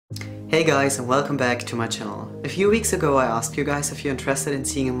Hey guys, and welcome back to my channel. A few weeks ago I asked you guys if you're interested in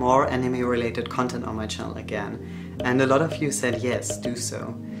seeing more anime related content on my channel again, and a lot of you said yes, do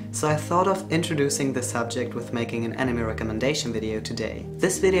so. So I thought of introducing the subject with making an anime recommendation video today.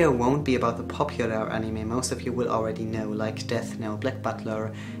 This video won't be about the popular anime most of you will already know, like Death Note, Black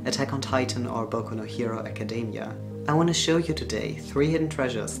Butler, Attack on Titan or Boku no Hero Academia. I want to show you today 3 hidden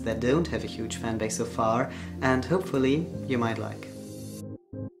treasures that don't have a huge fanbase so far, and hopefully you might like.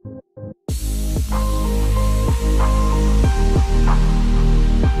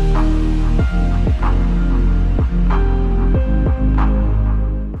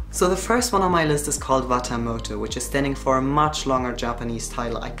 So the first one on my list is called Watamoto, which is standing for a much longer Japanese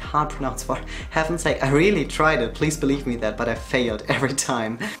title I can't pronounce for heaven's sake. I really tried it, please believe me that, but I failed every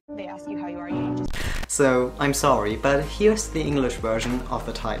time. They ask you how you are, you just... So I'm sorry, but here's the English version of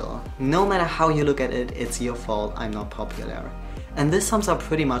the title. No matter how you look at it, it's your fault I'm not popular. And this sums up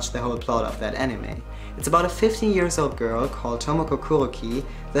pretty much the whole plot of that anime. It's about a 15-year-old girl called Tomoko Kuroki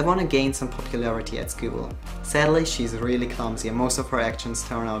that wants to gain some popularity at school. Sadly, she's really clumsy and most of her actions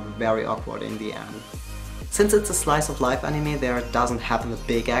turn out very awkward in the end. Since it's a slice of life anime, there doesn't happen the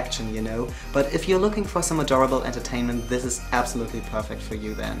big action, you know, but if you're looking for some adorable entertainment, this is absolutely perfect for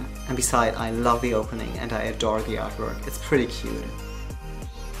you then. And besides, I love the opening and I adore the artwork, it's pretty cute.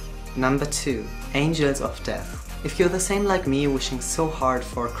 Number 2. Angels of Death. If you're the same like me, wishing so hard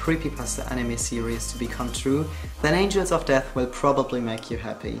for a creepypasta anime series to become true, then Angels of Death will probably make you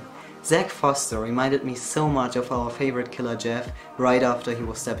happy. Zack Foster reminded me so much of our favorite killer Jeff right after he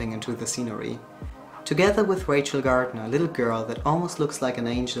was stepping into the scenery. Together with Rachel Gardner, a little girl that almost looks like an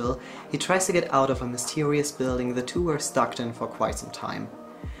angel, he tries to get out of a mysterious building the two were stuck in for quite some time.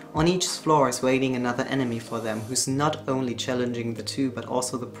 On each floor is waiting another enemy for them who's not only challenging the two but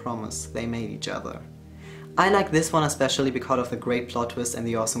also the promise they made each other. I like this one especially because of the great plot twist and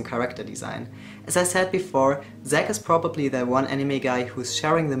the awesome character design. As I said before, Zack is probably the one anime guy who's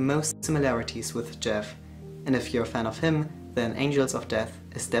sharing the most similarities with Jeff. And if you're a fan of him, then Angels of Death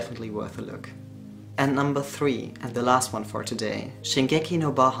is definitely worth a look. And number 3, and the last one for today, Shingeki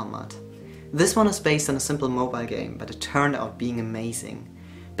no Bahamut. This one is based on a simple mobile game, but it turned out being amazing.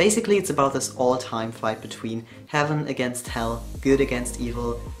 Basically, it's about this all-time fight between heaven against hell, good against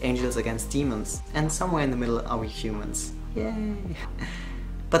evil, angels against demons, and somewhere in the middle are we humans. Yay!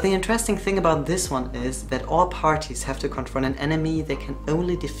 But the interesting thing about this one is that all parties have to confront an enemy they can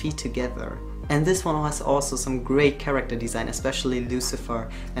only defeat together. And this one has also some great character design, especially Lucifer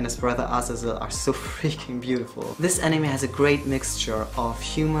and his brother Azazel are so freaking beautiful. This anime has a great mixture of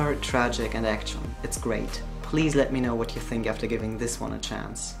humor, tragic and action. It's great. Please let me know what you think after giving this one a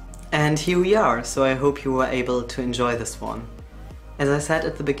chance. And here we are, so I hope you were able to enjoy this one. As I said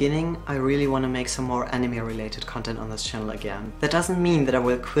at the beginning, I really want to make some more anime related content on this channel again. That doesn't mean that I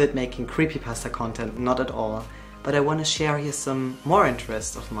will quit making creepypasta content, not at all, but I want to share here some more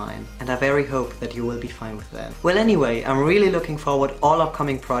interests of mine, and I very hope that you will be fine with that. Well anyway, I'm really looking forward to all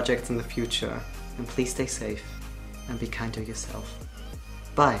upcoming projects in the future, and please stay safe and be kind to yourself.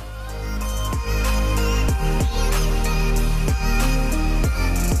 Bye!